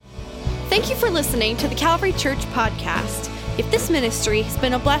Thank you for listening to the Calvary Church podcast. If this ministry has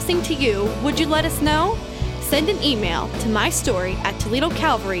been a blessing to you, would you let us know? Send an email to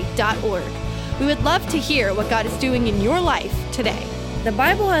mystory@toledocalvary.org. We would love to hear what God is doing in your life today. The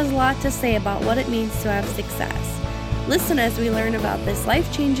Bible has a lot to say about what it means to have success. Listen as we learn about this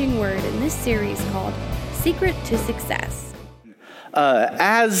life-changing word in this series called Secret to Success.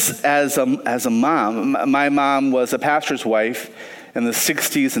 As a mom, my mom was a pastor's wife in the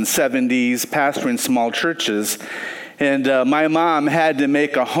 60s and 70s, pastoring small churches. And my mom had to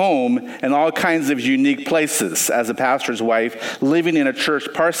make a home in all kinds of unique places as a pastor's wife, living in a church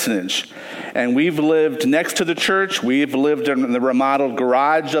parsonage. And we've lived next to the church. We've lived in the remodeled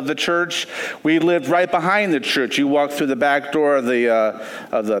garage of the church. We lived right behind the church. You walk through the back door of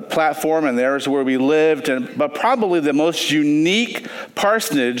the platform, and there's where we lived. But probably the most unique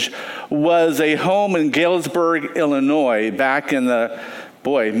parsonage was a home in Galesburg, Illinois, back in the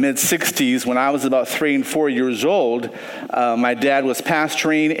mid-60s, when I was about 3 and 4 years old. My dad was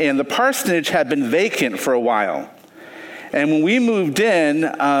pastoring, and the parsonage had been vacant for a while. And when we moved in,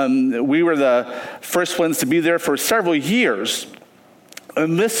 we were the first ones to be there for several years.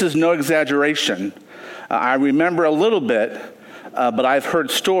 And this is no exaggeration. I remember a little bit, but I've heard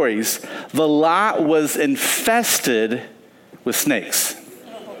stories. The lot was infested with snakes.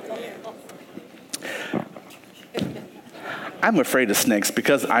 I'm afraid of snakes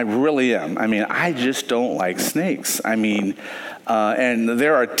because I really am. I just don't like snakes. And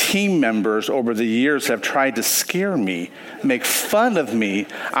there are team members over the years have tried to scare me, make fun of me.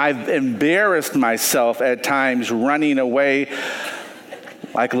 I've embarrassed myself at times running away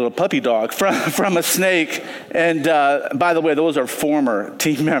like a little puppy dog from a snake. And by the way, those are former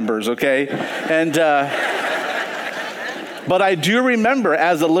team members, okay? But I do remember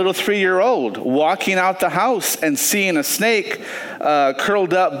as a little 3-year-old walking out the house and seeing a snake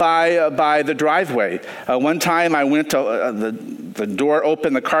curled up by the driveway. One time I went to the door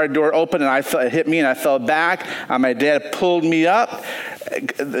open, the car door open, and it hit me and I fell back. My dad pulled me up.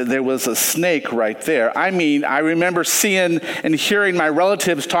 There was a snake right there. I remember seeing and hearing my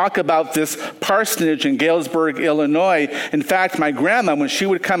relatives talk about this parsonage in Galesburg, Illinois. In fact, my grandma, when she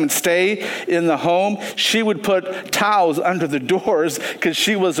would come and stay in the home, she would put towels under the doors because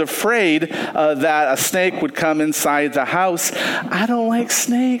she was afraid that a snake would come inside the house. I don't like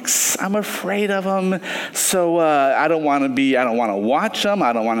snakes. I'm afraid of them. So I don't want to watch them.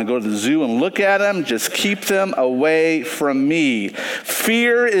 I don't want to go to the zoo and look at them. Just keep them away from me.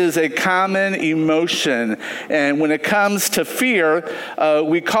 Fear is a common emotion, and when it comes to fear,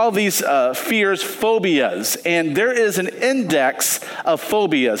 we call these fears phobias, and there is an index of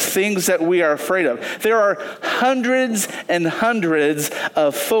phobias, things that we are afraid of. There are hundreds and hundreds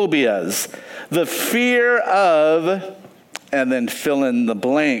of phobias. The fear of, and then fill in the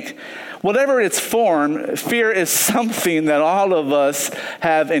blank. Whatever its form, fear is something that all of us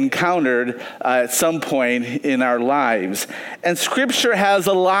have encountered at some point in our lives. And Scripture has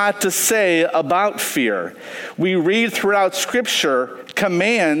a lot to say about fear. We read throughout Scripture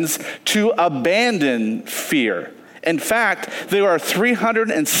commands to abandon fear. In fact, there are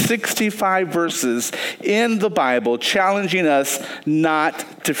 365 verses in the Bible challenging us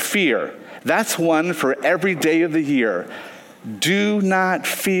not to fear. That's one for every day of the year. Do not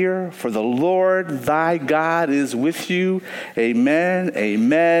fear, for the Lord thy God is with you. Amen,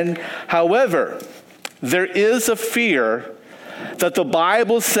 amen. However, there is a fear that the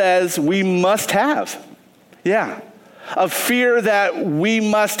Bible says we must have. Yeah, a fear that we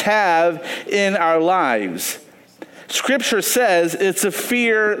must have in our lives. Scripture says it's a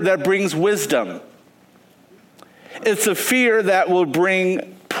fear that brings wisdom. It's a fear that will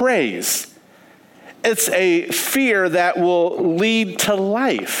bring praise. It's a fear that will lead to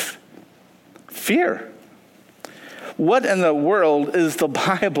life. Fear. What in the world is the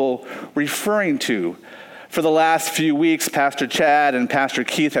Bible referring to? For the last few weeks, Pastor Chad and Pastor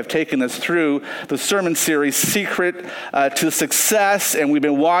Keith have taken us through the sermon series, Secret to Success, and we've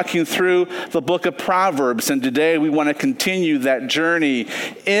been walking through the book of Proverbs, and today we want to continue that journey.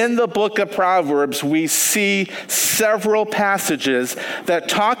 In the book of Proverbs, we see several passages that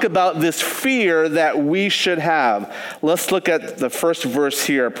talk about this fear that we should have. Let's look at the first verse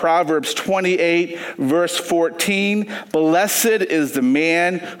here, Proverbs 28, verse 14. Blessed is the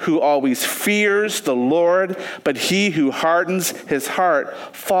man who always fears the Lord, but he who hardens his heart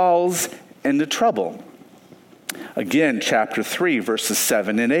falls into trouble. Again, chapter 3, verses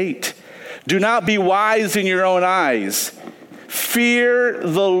 7 and 8. Do not be wise in your own eyes. Fear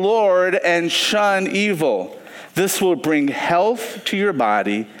the Lord and shun evil. This will bring health to your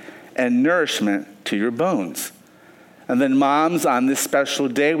body and nourishment to your bones. And then moms, on this special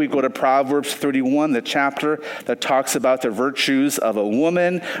day, we go to Proverbs 31, the chapter that talks about the virtues of a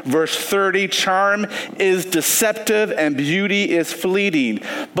woman. Verse 30, charm is deceptive and beauty is fleeting,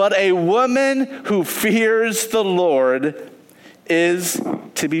 but a woman who fears the Lord is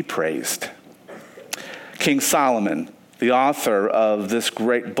to be praised. King Solomon, the author of this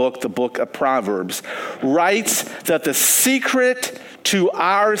great book, the book of Proverbs, writes that the secret to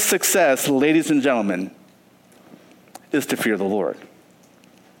our success, ladies and gentlemen, is to fear the Lord.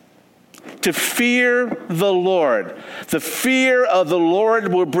 To fear the Lord. The fear of the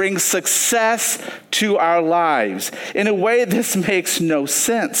Lord will bring success to our lives. In a way, this makes no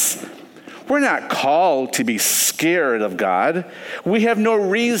sense. We're not called to be scared of God. We have no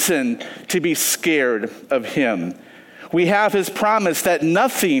reason to be scared of him. We have his promise that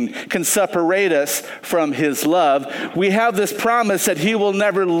nothing can separate us from his love. We have this promise that he will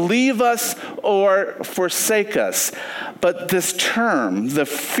never leave us or forsake us. But this term, the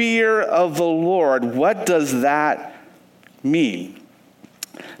fear of the Lord, what does that mean?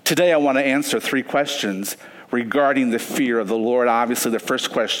 Today I want to answer 3 questions regarding the fear of the Lord. Obviously, the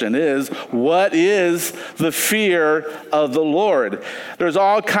first question is, what is the fear of the Lord? There's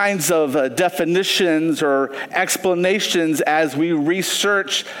all kinds of definitions or explanations as we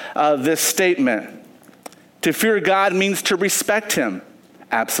research this statement. To fear God means to respect him.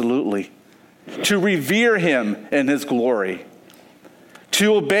 Absolutely. To revere him in his glory.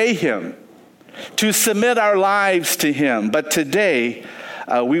 To obey him. To submit our lives to him. But today,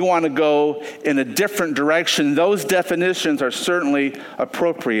 we want to go in a different direction. Those definitions are certainly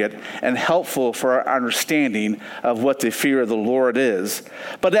appropriate and helpful for our understanding of what the fear of the Lord is.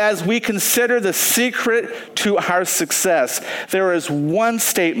 But as we consider the secret to our success, there is one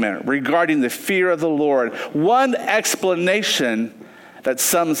statement regarding the fear of the Lord, one explanation that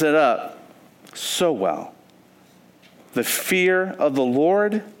sums it up so well. The fear of the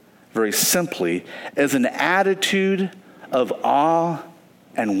Lord, very simply, is an attitude of awe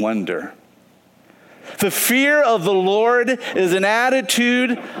and wonder. The fear of the Lord is an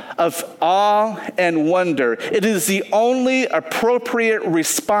attitude of awe and wonder. It is the only appropriate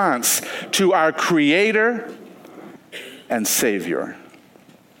response to our Creator and Savior.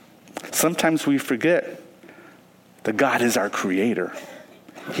 Sometimes we forget that God is our Creator.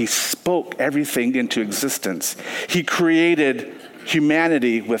 He spoke everything into existence. He created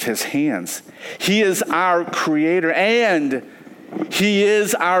humanity with his hands. He is our Creator and he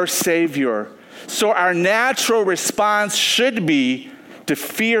is our Savior. So our natural response should be to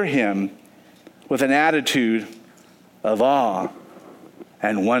fear him with an attitude of awe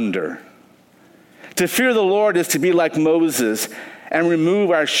and wonder. To fear the Lord is to be like Moses and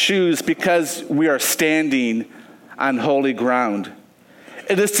remove our shoes because we are standing on holy ground.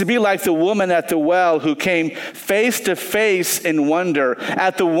 It is to be like the woman at the well who came face to face in wonder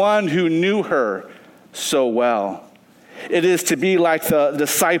at the one who knew her so well. It is to be like the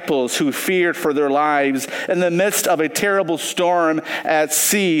disciples who feared for their lives in the midst of a terrible storm at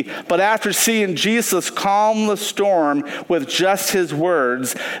sea. But after seeing Jesus calm the storm with just his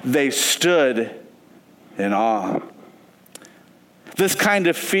words, they stood in awe. This kind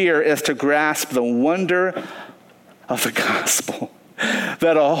of fear is to grasp the wonder of the gospel.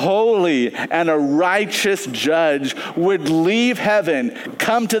 That a holy and a righteous judge would leave heaven,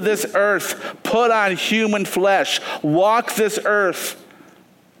 come to this earth, put on human flesh, walk this earth,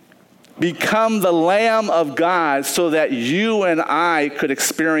 become the Lamb of God so that you and I could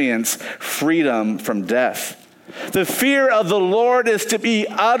experience freedom from death. The fear of the Lord is to be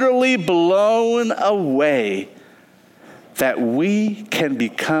utterly blown away that we can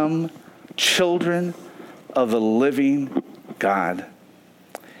become children of the living God.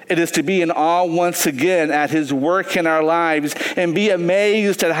 It is to be in awe once again at his work in our lives and be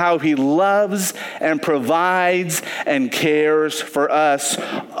amazed at how he loves and provides and cares for us.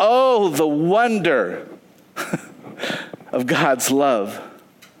 Oh, the wonder of God's love.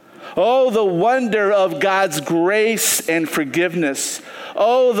 Oh, the wonder of God's grace and forgiveness.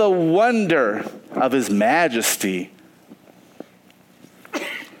 Oh, the wonder of his majesty.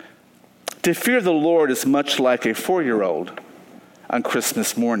 To fear the Lord is much like a 4-year-old on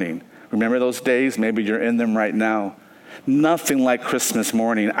Christmas morning. Remember those days? Maybe you're in them right now. Nothing like Christmas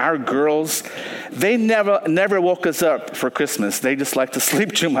morning. Our girls, they never woke us up for Christmas. They just like to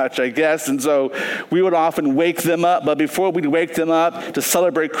sleep too much, I guess. And so we would often wake them up. But before we'd wake them up to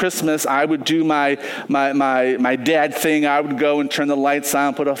celebrate Christmas, I would do my dad thing. I would go and turn the lights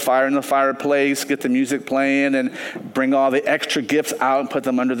on, put a fire in the fireplace, get the music playing, and bring all the extra gifts out and put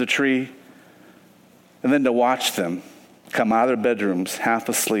them under the tree. And then to watch them come out of their bedrooms half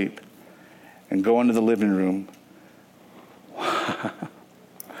asleep and go into the living room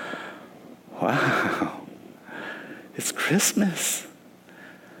Wow. It's Christmas.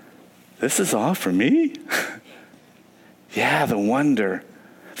 This is all for me? Yeah, the wonder,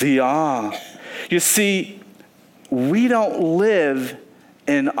 the awe. You see, we don't live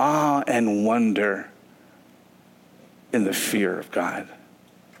in awe and wonder in the fear of God.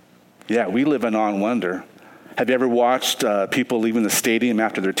 Yeah, we live in awe and wonder. Have you ever watched people leaving the stadium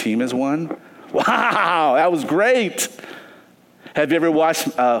after their team has won? Wow, that was great. Have you ever watched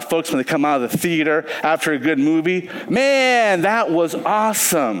folks when they come out of the theater after a good movie? Man, that was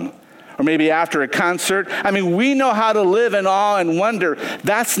awesome. Or maybe after a concert. I mean, we know how to live in awe and wonder.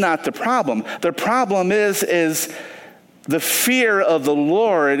 That's not the problem. The problem is the fear of the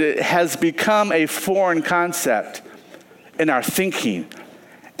Lord has become a foreign concept in our thinking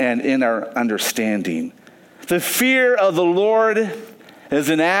and in our understanding. The fear of the Lord is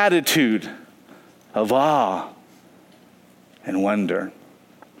an attitude of awe and wonder.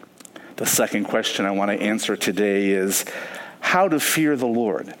 The second question I want to answer today is how to fear the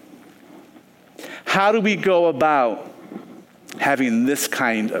Lord. How do we go about having this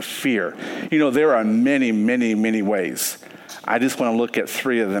kind of fear? You know, there are many, many, many ways. I just want to look at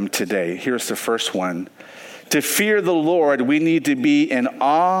 3 of them today. Here's the first one. To fear the Lord, we need to be in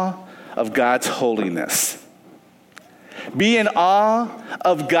awe of God's holiness. Be in awe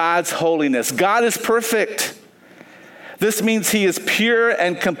of God's holiness. God is perfect. This means he is pure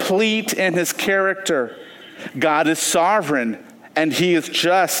and complete in his character. God is sovereign and he is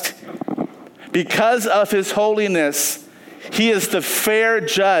just. Because of his holiness, he is the fair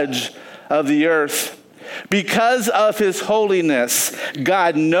judge of the earth. Because of his holiness,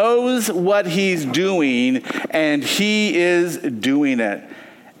 God knows what he's doing, and he is doing it.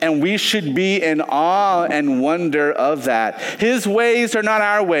 And we should be in awe and wonder of that. His ways are not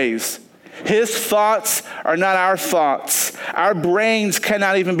our ways. His thoughts are not our thoughts. Our brains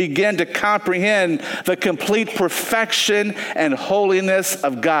cannot even begin to comprehend the complete perfection and holiness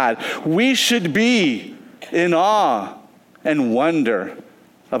of God. We should be in awe and wonder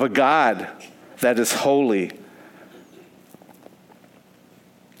of a God that is holy.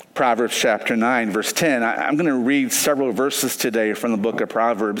 Proverbs chapter 9, verse 10. I'm going to read several verses today from the book of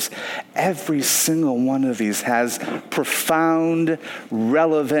Proverbs. Every single one of these has profound,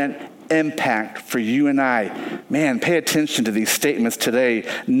 relevant impact for you and I. Man, pay attention to these statements today.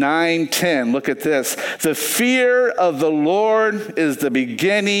 9:10, look at this. The fear of the Lord is the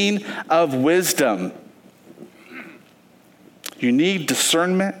beginning of wisdom. You need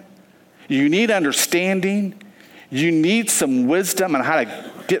discernment. You need understanding. You need some wisdom on how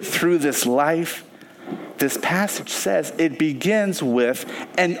to get through this life. This passage says it begins with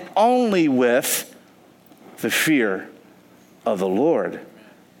and only with the fear of the Lord.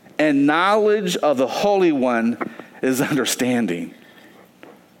 And knowledge of the Holy One is understanding.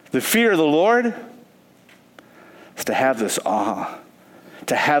 The fear of the Lord is to have this awe,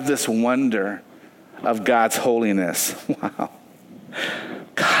 to have this wonder of God's holiness. Wow.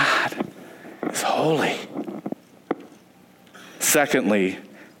 God is holy. Secondly,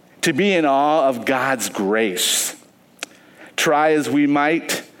 to be in awe of God's grace. Try as we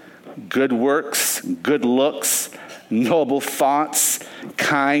might, good works, good looks, noble thoughts,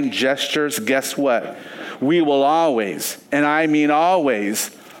 kind gestures, guess what? We will always, and I mean always,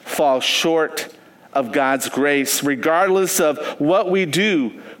 fall short of God's grace. Regardless of what we do,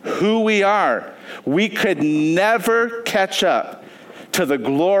 who we are, we could never catch up to the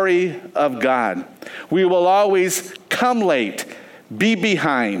glory of God. We will always come late, be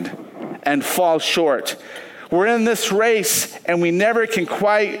behind, and fall short. We're in this race, and we never can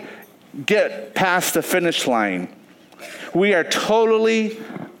quite get past the finish line. We are totally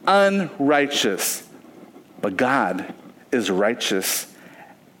unrighteous, but God is righteous.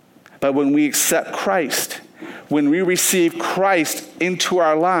 But when we accept Christ, when we receive Christ into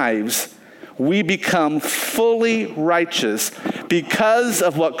our lives, we become fully righteous because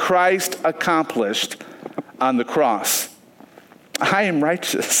of what Christ accomplished on the cross. I am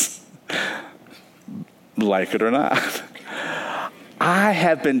righteous, like it or not. I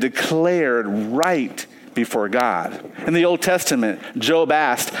have been declared right before God. In the Old Testament, Job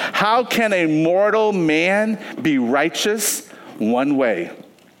asked, how can a mortal man be righteous? One way,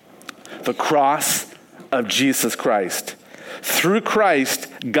 the cross of Jesus Christ. Through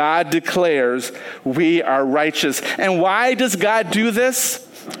Christ, God declares we are righteous. And why does God do this?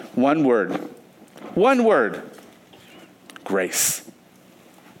 One word. One word. Grace.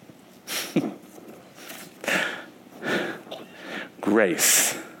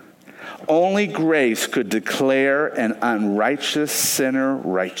 Grace. Only grace could declare an unrighteous sinner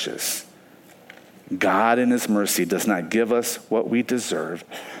righteous. God in his mercy does not give us what we deserve.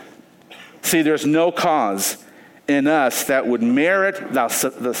 See, there's no cause in us that would merit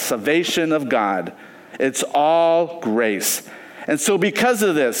the salvation of God. It's all grace. And so because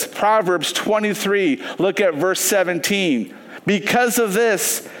of this, Proverbs 23, look at verse 17. Because of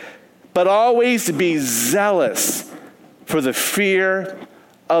this, but always be zealous for the fear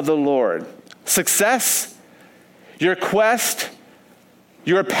of the Lord. Success, your quest,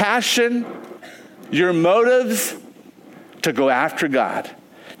 your passion, your motives to go after God,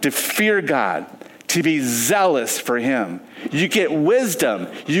 to fear God, to be zealous for him. You get wisdom,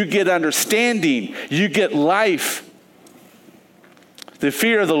 you get understanding, you get life. The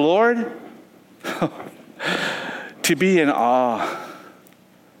fear of the Lord, to be in awe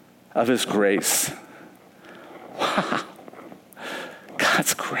of his grace. Wow.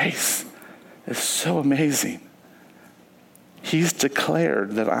 God's grace is so amazing. He's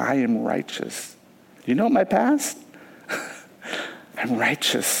declared that I am righteous. You know my past? I'm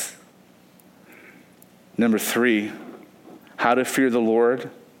righteous. Number 3, how to fear the Lord.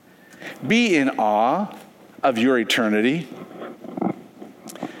 Be in awe of your eternity.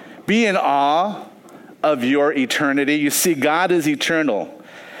 Be in awe of your eternity. You see, God is eternal.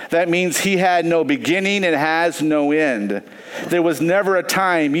 That means he had no beginning and has no end. There was never a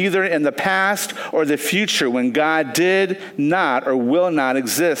time, either in the past or the future, when God did not or will not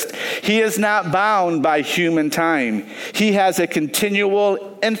exist. He is not bound by human time. He has a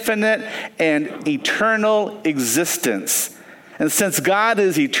continual, infinite, and eternal existence. And since God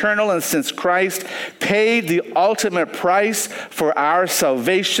is eternal and since Christ paid the ultimate price for our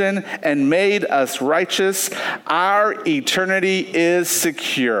salvation and made us righteous, our eternity is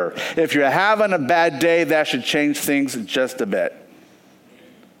secure. If you're having a bad day, that should change things just a bit.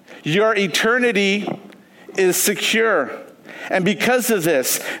 Your eternity is secure. And because of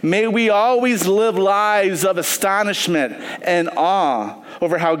this, may we always live lives of astonishment and awe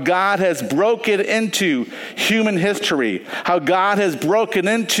over how God has broken into human history, how God has broken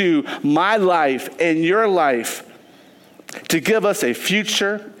into my life and your life to give us a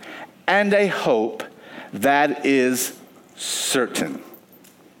future and a hope that is certain.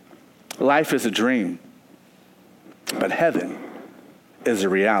 Life is a dream, but heaven is a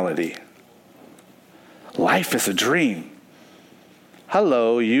reality. Life is a dream.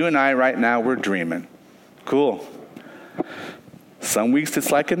 Hello, you and I right now, we're dreaming. Cool. Some weeks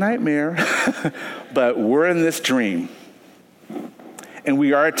it's like a nightmare, but we're in this dream. And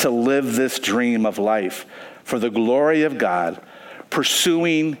we are to live this dream of life for the glory of God,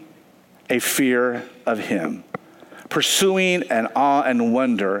 pursuing a fear of him, pursuing an awe and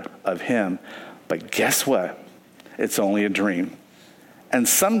wonder of him. But guess what? It's only a dream. And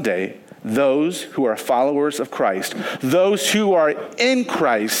someday, those who are followers of Christ, those who are in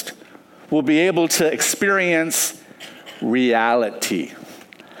Christ, will be able to experience reality.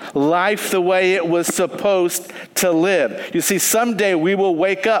 Life the way it was supposed to live. You see, someday we will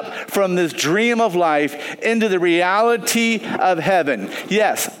wake up from this dream of life into the reality of heaven.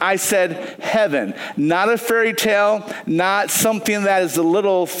 Yes, I said heaven. Not a fairy tale, not something that is a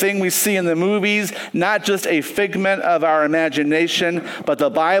little thing we see in the movies, not just a figment of our imagination, but the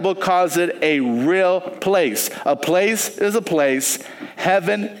Bible calls it a real place. A place is a place.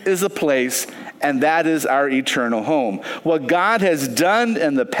 Heaven is a place. And that is our eternal home. What God has done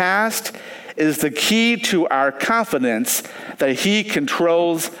in the past is the key to our confidence that he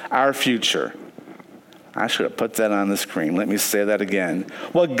controls our future. I should have put that on the screen. Let me say that again.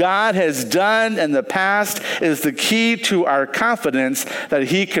 What God has done in the past is the key to our confidence that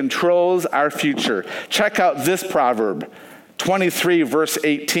he controls our future. Check out this proverb. 23 verse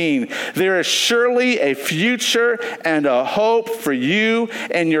 18, there is surely a future and a hope for you,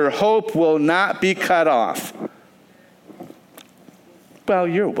 and your hope will not be cut off. Well,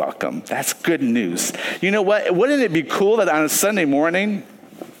 you're welcome. That's good news. You know what? Wouldn't it be cool that on a Sunday morning,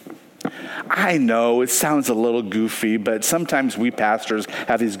 I know it sounds a little goofy, but sometimes we pastors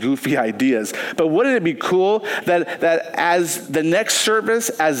have these goofy ideas. But wouldn't it be cool that as the next service,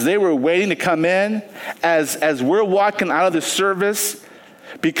 as they were waiting to come in, as we're walking out of the service,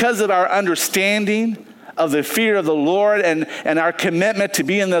 because of our understanding of the fear of the Lord and our commitment to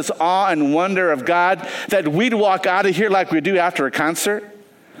be in this awe and wonder of God, that we'd walk out of here like we do after a concert?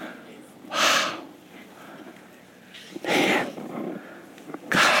 Wow. Man.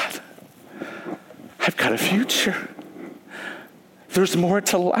 God, I've got a future. There's more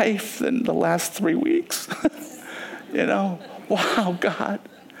to life than the last 3 weeks. You know, wow, God,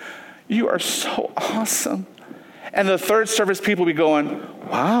 you are so awesome. And the third service, people will be going,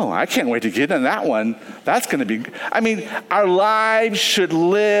 wow, I can't wait to get in that one. That's going to be, our lives should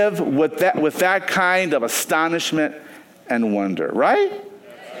live with that kind of astonishment and wonder, right?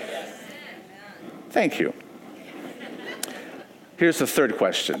 Yes. Thank you. Here's the third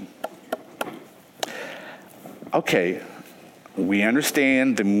question. Okay, we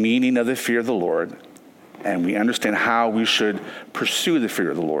understand the meaning of the fear of the Lord, and we understand how we should pursue the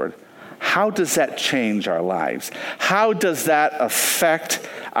fear of the Lord. How does that change our lives? How does that affect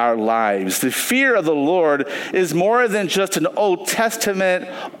our lives? The fear of the Lord is more than just an Old Testament,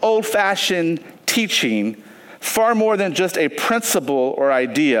 old-fashioned teaching, far more than just a principle or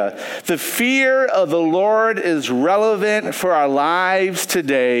idea. The fear of the Lord is relevant for our lives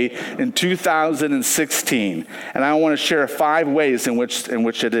today in 2016. And I want to share 5 ways in which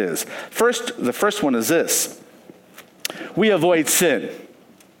it is. The first one is this. We avoid sin.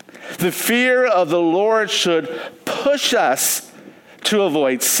 The fear of the Lord should push us to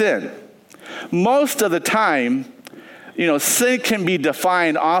avoid sin. Most of the time, sin can be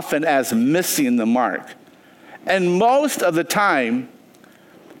defined often as missing the mark. And most of the time,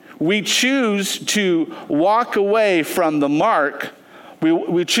 we choose to walk away from the mark.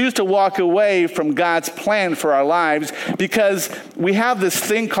 We choose to walk away from God's plan for our lives because we have this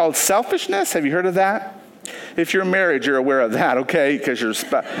thing called selfishness. Have you heard of that? If you're married, you're aware of that, okay? Because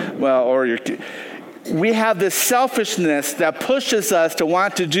we have this selfishness that pushes us to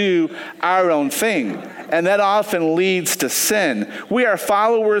want to do our own thing. And that often leads to sin. We are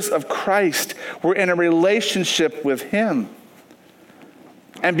followers of Christ. We're in a relationship with Him.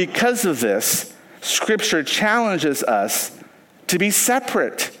 And because of this, Scripture challenges us to be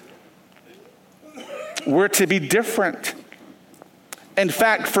separate. We're to be different. In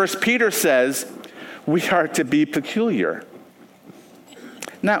fact, 1 Peter says we are to be peculiar.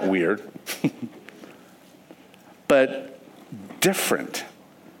 Not weird, but different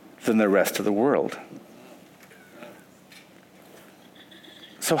than the rest of the world.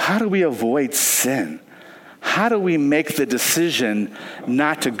 So how do we avoid sin? How do we make the decision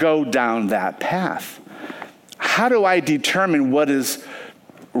not to go down that path? How do I determine what is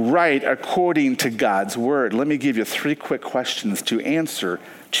right according to God's word? Let me give you 3 quick questions to answer,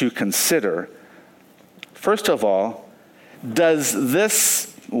 to consider. First of all, does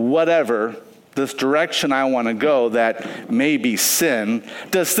this direction I want to go that may be sin,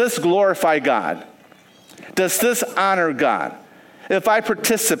 does this glorify God? Does this honor God? If I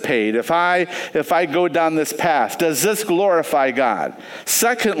participate, if I go down this path, does this glorify God?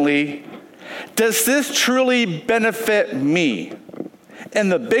 Secondly, does this truly benefit me in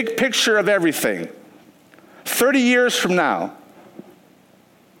the big picture of everything? 30 years from now,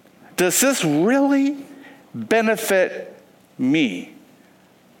 does this really benefit me?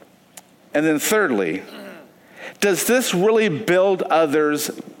 And then thirdly, does this really build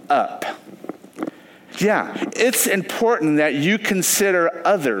others up? Yeah, it's important that you consider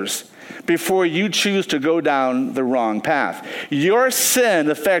others before you choose to go down the wrong path. Your sin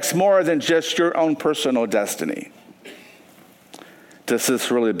affects more than just your own personal destiny. Does this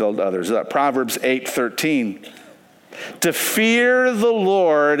really build others up? Proverbs 8:13. To fear the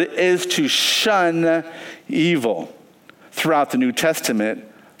Lord is to shun evil. Throughout the New Testament,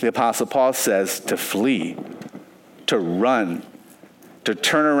 the Apostle Paul says to flee, to run, to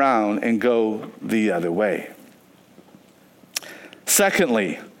turn around and go the other way.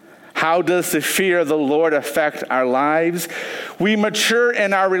 Secondly, how does the fear of the Lord affect our lives? We mature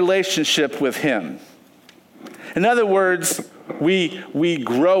in our relationship with Him. In other words, we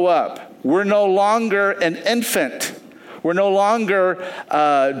grow up. We're no longer an infant. We're no longer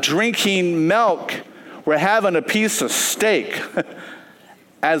drinking milk. We're having a piece of steak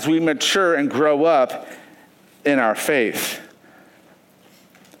as we mature and grow up in our faith.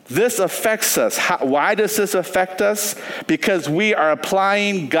 This affects us. Why does this affect us? Because we are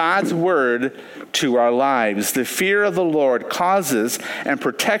applying God's word to our lives. The fear of the Lord causes and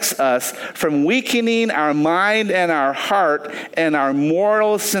protects us from weakening our mind and our heart and our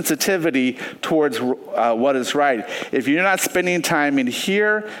moral sensitivity towards what is right. If you're not spending time in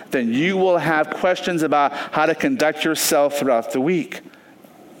here, then you will have questions about how to conduct yourself throughout the week.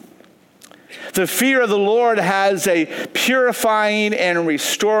 The fear of the Lord has a purifying and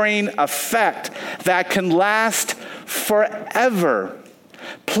restoring effect that can last forever.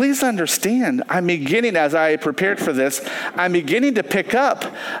 Please understand, as I prepared for this, I'm beginning to pick up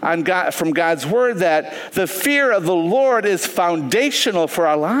on from God's word that the fear of the Lord is foundational for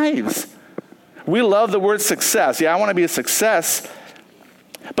our lives. We love the word success. Yeah, I want to be a success.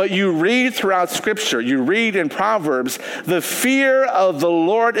 But you read throughout Scripture, you read in Proverbs, the fear of the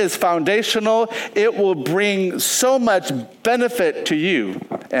Lord is foundational. It will bring so much benefit to you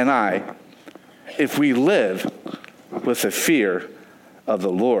and I if we live with the fear of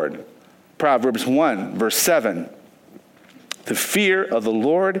the Lord. Proverbs 1, verse 7. The fear of the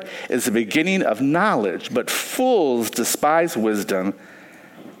Lord is the beginning of knowledge, but fools despise wisdom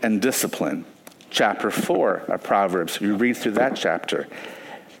and discipline. Chapter 4 of Proverbs, you read through that chapter.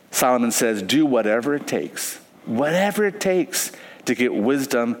 Solomon says, do whatever it takes to get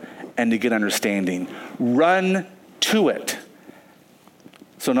wisdom and to get understanding. Run to it.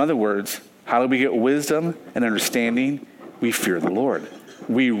 So in other words, how do we get wisdom and understanding? We fear the Lord.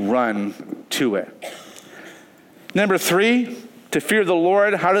 We run to it. Number 3, to fear the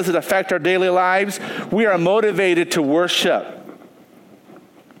Lord, how does it affect our daily lives? We are motivated to worship.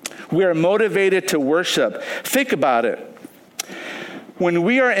 We are motivated to worship. Think about it. When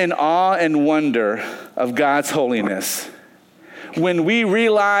we are in awe and wonder of God's holiness, when we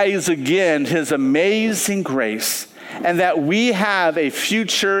realize again his amazing grace and that we have a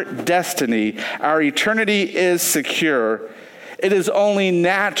future destiny, our eternity is secure, it is only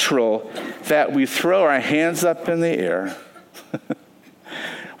natural that we throw our hands up in the air.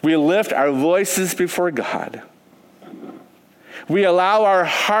 We lift our voices before God. We allow our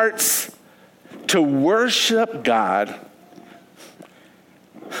hearts to worship God.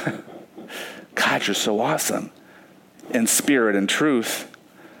 God, you're so awesome in spirit and truth.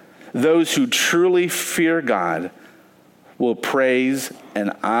 Those who truly fear God will praise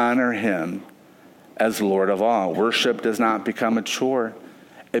and honor him as Lord of all. Worship does not become a chore.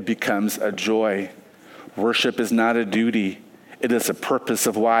 It becomes a joy. Worship is not a duty. It is a purpose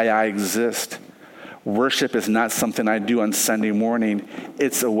of why I exist. Worship is not something I do on Sunday morning.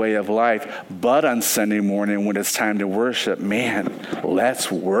 It's a way of life. But on Sunday morning, when it's time to worship, man,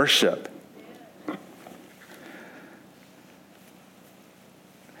 let's worship.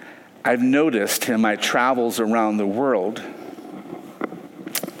 I've noticed in my travels around the world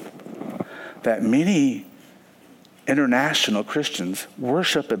that many international Christians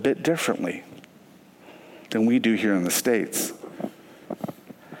worship a bit differently than we do here in the States.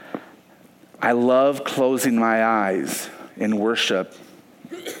 I love closing my eyes in worship.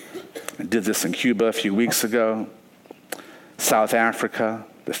 I did this in Cuba a few weeks ago, South Africa,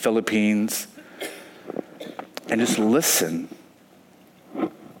 the Philippines, and just listen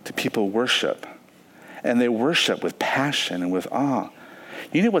to people worship. And they worship with passion and with awe.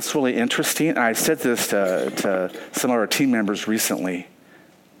 You know what's really interesting? And I said this to some of our team members recently.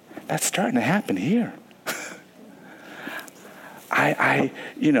 That's starting to happen here. I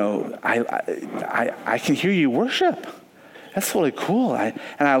can hear you worship. That's really cool. And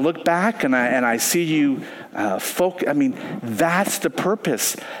I look back and I see you folk. I mean, that's the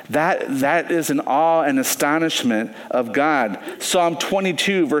purpose. That is an awe and astonishment of God. Psalm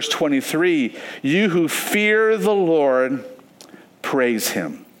 22, verse 23. You who fear the Lord, praise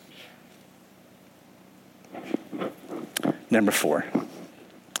him. Number 4.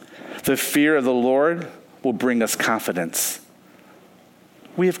 The fear of the Lord will bring us confidence.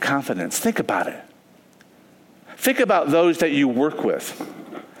 We have confidence. Think about it. Think about those that you work with.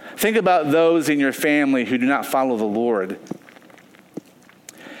 Think about those in your family who do not follow the Lord.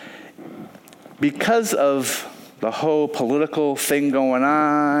 Because of the whole political thing going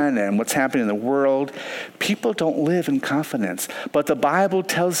on and what's happening in the world, people don't live in confidence. But the Bible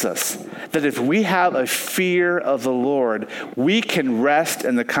tells us that if we have a fear of the Lord, we can rest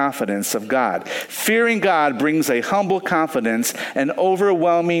in the confidence of God. Fearing God brings a humble confidence and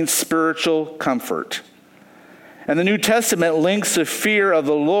overwhelming spiritual comfort. And the New Testament links the fear of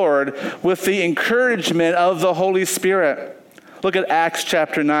the Lord with the encouragement of the Holy Spirit. Look at Acts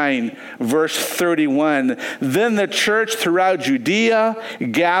chapter 9, verse 31. Then the church throughout Judea,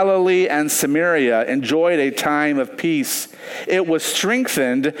 Galilee, and Samaria enjoyed a time of peace. It was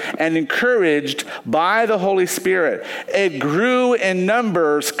strengthened and encouraged by the Holy Spirit. It grew in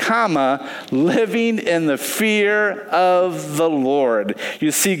numbers, living in the fear of the Lord.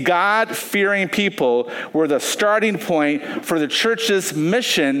 You see, God-fearing people were the starting point for the church's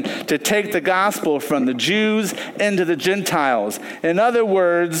mission to take the gospel from the Jews into the Gentiles. In other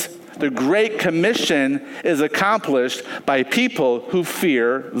words, the Great Commission is accomplished by people who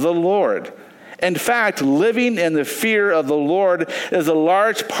fear the Lord. In fact, living in the fear of the Lord is a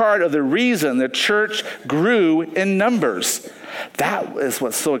large part of the reason the church grew in numbers. That is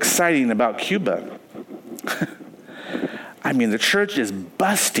what's so exciting about Cuba. I mean, the church is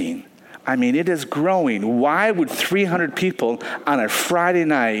busting. I mean, it is growing. Why would 300 people on a Friday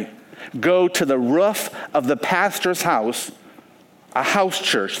night go to the roof of the pastor's house A house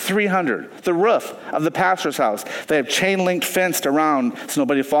church, 300. The roof of the pastor's house. They have chain link fenced around so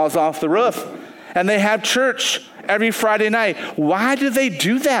nobody falls off the roof. And they have church every Friday night. Why do they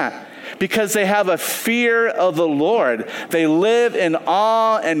do that? Because they have a fear of the Lord. They live in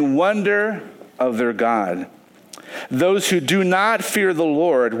awe and wonder of their God. Those who do not fear the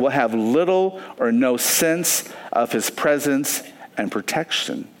Lord will have little or no sense of his presence and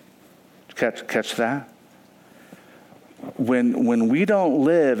protection. Catch that? When we don't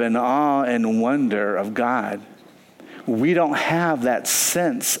live in awe and wonder of God, we don't have that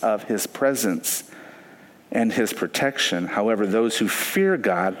sense of his presence and his protection. However, those who fear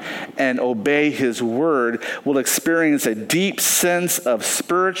God and obey his word will experience a deep sense of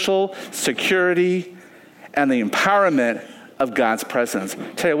spiritual security and the empowerment of God's presence.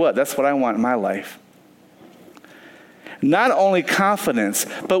 Tell you what, that's what I want in my life. Not only confidence,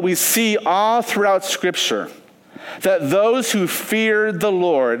 but we see all throughout Scripture that those who feared the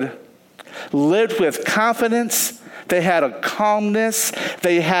Lord lived with confidence, they had a calmness,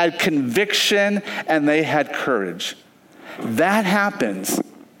 they had conviction, and they had courage. That happens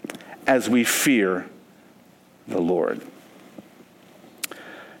as we fear the Lord.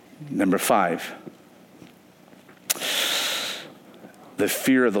 Number 5, the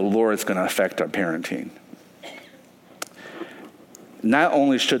fear of the Lord is going to affect our parenting. Not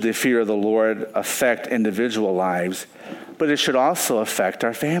only should the fear of the Lord affect individual lives, but it should also affect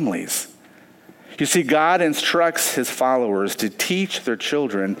our families. You see, God instructs his followers to teach their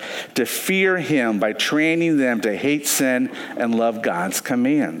children to fear him by training them to hate sin and love God's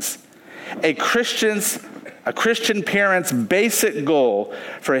commands. A Christian parent's basic goal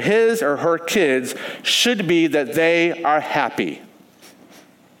for his or her kids should be that they are happy.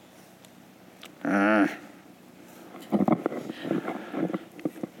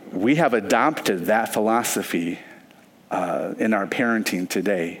 We have adopted that philosophy in our parenting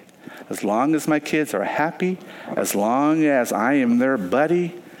today. As long as my kids are happy, as long as I am their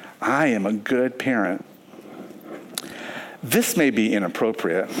buddy, I am a good parent. This may be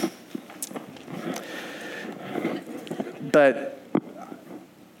inappropriate, but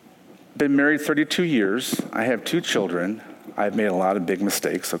been married 32 years. I have 2 children. I've made a lot of big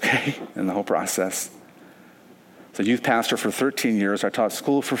mistakes, okay, in the whole process. So youth pastor for 13 years. I taught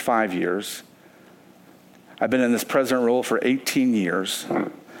school for 5 years. I've been in this president role for 18 years.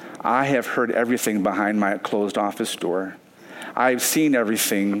 I have heard everything behind my closed office door. I've seen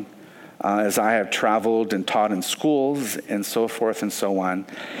everything as I have traveled and taught in schools and so forth and so on.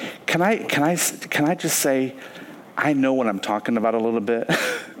 Can I just say, I know what I'm talking about a little bit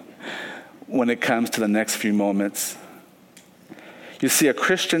when it comes to the next few moments. You see, a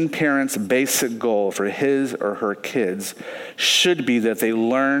Christian parent's basic goal for his or her kids should be that they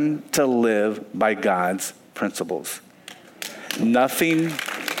learn to live by God's principles. Nothing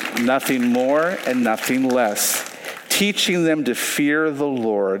more and nothing less. Teaching them to fear the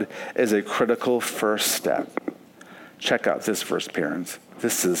Lord is a critical first step. Check out this verse, parents.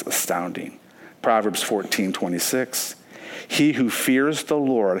 This is astounding. Proverbs 14:26. He who fears the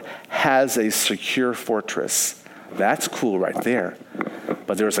Lord has a secure fortress. That's cool right there.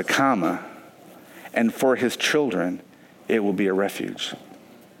 But there's a comma. And for his children, it will be a refuge.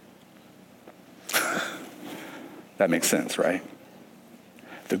 That makes sense, right?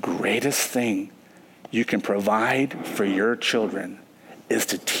 The greatest thing you can provide for your children is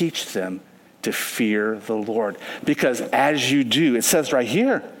to teach them to fear the Lord. Because as you do, it says right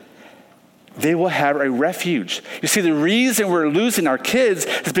here, they will have a refuge. You see, the reason we're losing our kids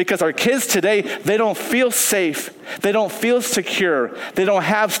is because our kids today, they don't feel safe. They don't feel secure. They don't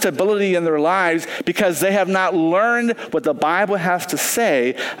have stability in their lives because they have not learned what the Bible has to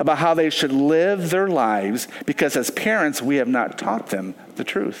say about how they should live their lives, because as parents, we have not taught them the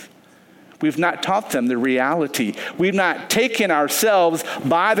truth. We've not taught them the reality. We've not taken ourselves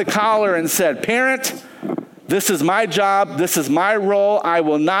by the collar and said, parent, this is my job. This is my role. I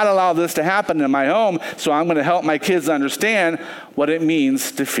will not allow this to happen in my home, so I'm going to help my kids understand what it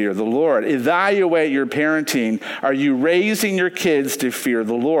means to fear the Lord. Evaluate your parenting. Are you raising your kids to fear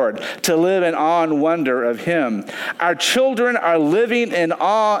the Lord, to live in awe and wonder of him? Our children are living in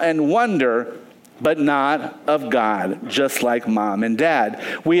awe and wonder, but not of God, just like mom and dad.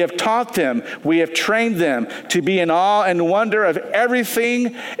 We have taught them, we have trained them to be in awe and wonder of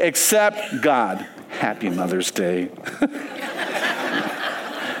everything except God. Happy Mother's Day.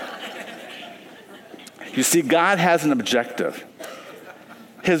 You see, God has an objective.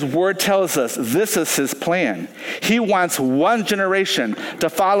 His word tells us this is his plan. He wants one generation to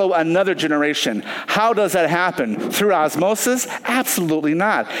follow another generation. How does that happen? Through osmosis? Absolutely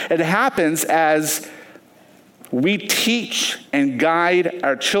not. It happens as We teach and guide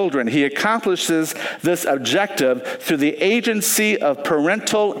our children. He accomplishes this objective through the agency of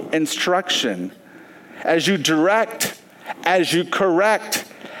parental instruction. As you direct, as you correct,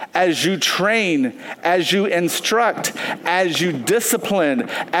 as you train, as you instruct, as you discipline,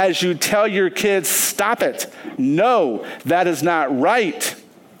 as you tell your kids, stop it. No, that is not right.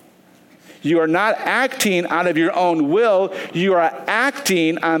 You are not acting out of your own will. You are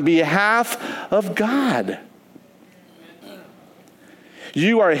acting on behalf of God.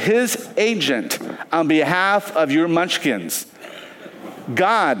 You are his agent on behalf of your munchkins.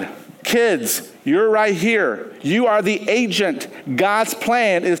 God, kids, you're right here. You are the agent. God's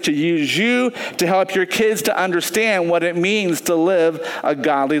plan is to use you to help your kids to understand what it means to live a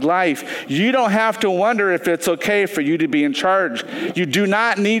godly life. You don't have to wonder if it's okay for you to be in charge. You do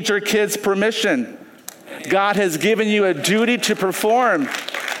not need your kids' permission. God has given you a duty to perform.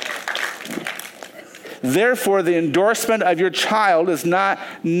 Therefore, the endorsement of your child is not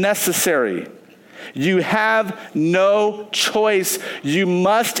necessary. You have no choice. You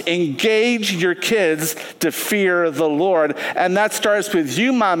engage your kids to fear the Lord. And that starts with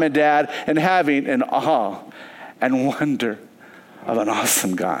you, mom and dad, and having an awe and wonder of an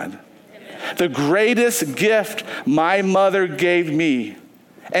awesome God. The greatest gift my mother gave me,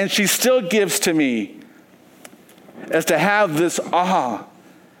 and she still gives to me, is to have this awe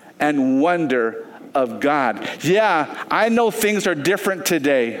and wonder of God. Yeah, I know things are different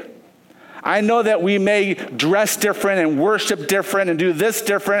today. I know that we may dress different and worship different and do this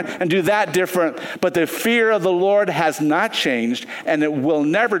different and do that different, but the fear of the Lord has not changed, and it will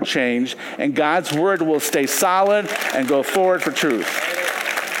never change, and God's word will stay solid and go forward for truth.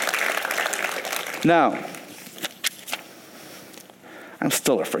 Now, I'm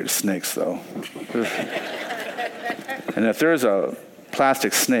still afraid of snakes, though. And if there's a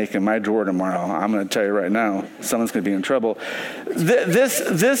plastic snake in my drawer tomorrow, I'm going to tell you right now, someone's going to be in trouble. This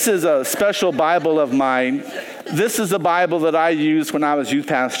is a special Bible of mine. This is the Bible that I used when I was youth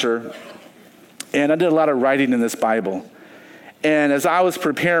pastor, and I did a lot of writing in this Bible. And as I was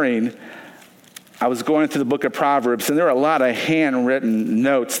preparing, I was going through the book of Proverbs, and there were a lot of handwritten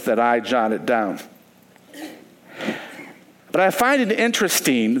notes that I jotted down. But I find it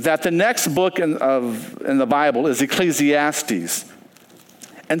interesting that the next book in the Bible is Ecclesiastes.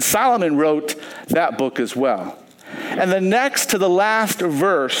 And Solomon wrote that book as well. And the next to the last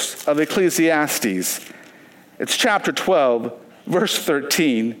verse of Ecclesiastes, it's chapter 12, verse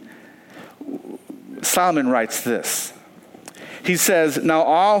 13, Solomon writes this. He says, "Now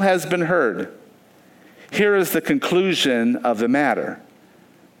all has been heard. Here is the conclusion of the matter.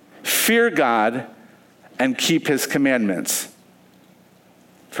 Fear God and keep his commandments,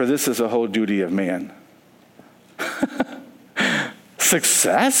 for this is the whole duty of man."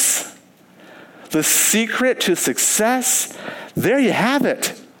 Success? The secret to success? There you have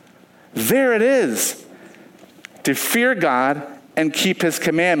it. There it is. To fear God and keep his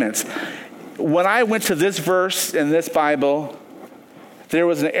commandments. When I went to this verse in this Bible, there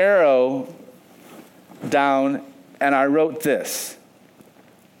was an arrow down, and I wrote this,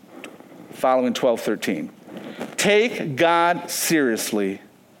 following 12:13. Take God seriously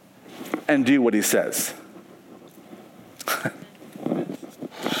and do what he says.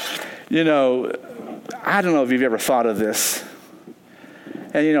 You know, I don't know if you've ever thought of this.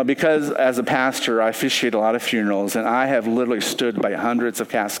 And, because as a pastor, I officiate a lot of funerals, and I have literally stood by hundreds of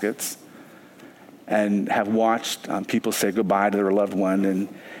caskets and have watched people say goodbye to their loved one.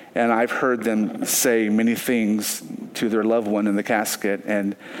 And I've heard them say many things to their loved one in the casket.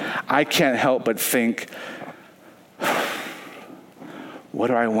 And I can't help but think, what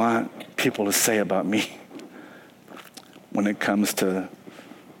do I want people to say about me when it comes to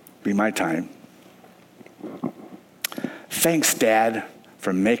be my time? Thanks, Dad,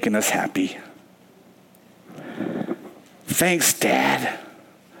 for making us happy. Thanks, Dad,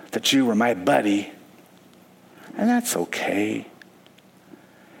 that you were my buddy. And that's okay.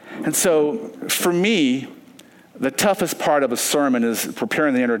 And so, for me, the toughest part of a sermon is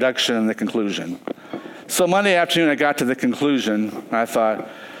preparing the introduction and the conclusion. So Monday afternoon, I got to the conclusion. And I thought,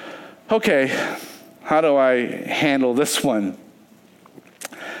 okay, how do I handle this one?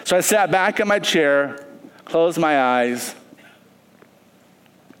 So I sat back in my chair, closed my eyes,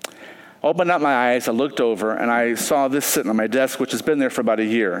 opened up my eyes, I looked over, and I saw this sitting on my desk, which has been there for about a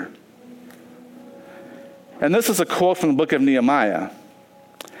year. And this is a quote from the book of Nehemiah.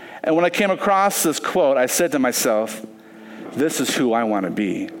 And when I came across this quote, I said to myself, this is who I want to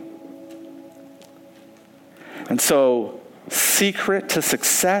be. And so, secret to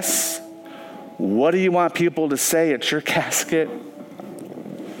success, what do you want people to say at your casket?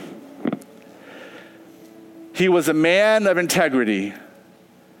 He was a man of integrity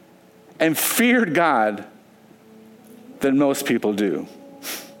and feared God than most people do.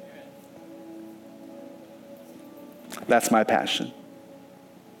 That's my passion.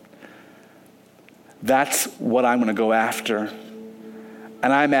 That's what I'm going to go after.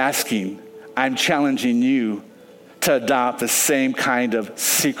 And I'm challenging you to adopt the same kind of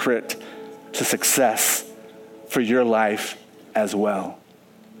secret to success for your life as well.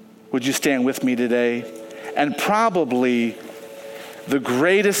 Would you stand with me today? And probably the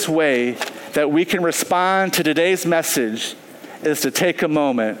greatest way that we can respond to today's message is to take a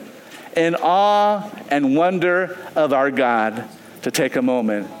moment in awe and wonder of our God, to take a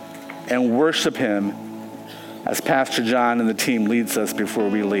moment and worship him as Pastor John and the team leads us before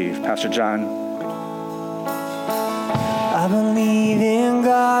we leave. Pastor John. I believe in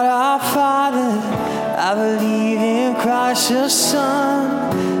God our Father. I believe in Christ the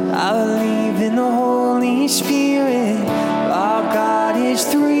Son. I believe in the Holy Spirit. Our God is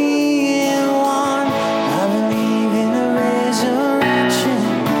three in one. I believe in the resurrection,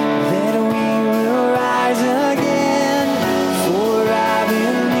 that we will rise again. For I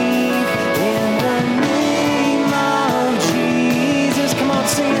believe in the name of Jesus. Come on,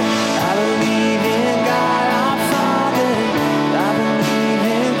 sing it. I believe in God our Father. I believe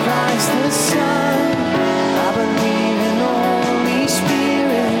in Christ the Son. I believe in the Holy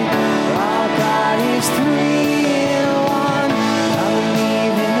Spirit. Our God is three in one. I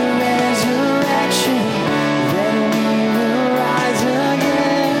believe in the resurrection, that we will rise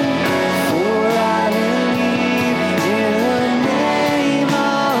again. For I believe in the name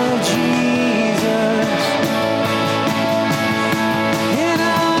of Jesus. And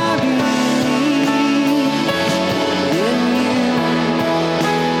I believe in you.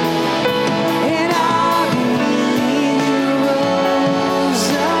 And I believe you rose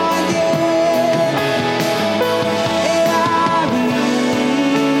again. And I believe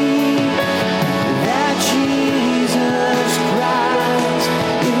that Jesus Christ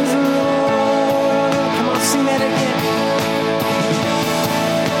is Lord. Come on, sing that again.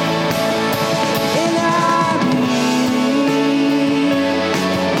 And I believe in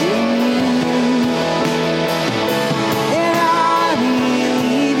you. And I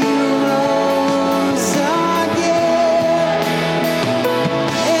believe you rose again.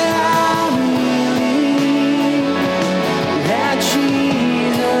 And I believe that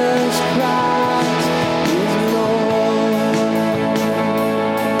Jesus Christ is Lord.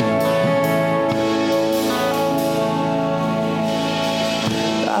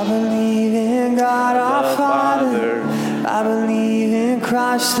 I believe in God our Father. I believe in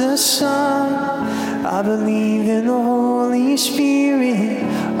Christ the Son. I believe in the Holy Spirit.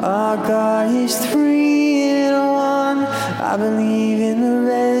 Our God is three in one. I believe in the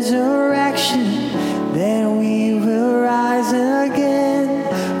resurrection, that we will rise again.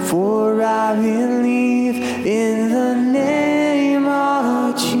 For I believe in the name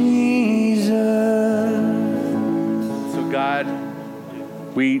of Jesus. So God,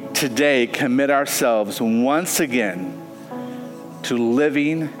 we today commit ourselves once again to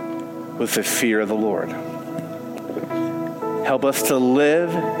living with the fear of the Lord. Help us to live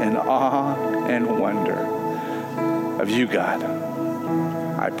in awe and wonder of you, God.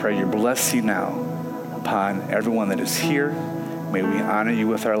 I pray your blessing now upon everyone that is here. May we honor you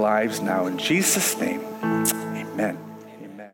with our lives now. In Jesus' name, amen.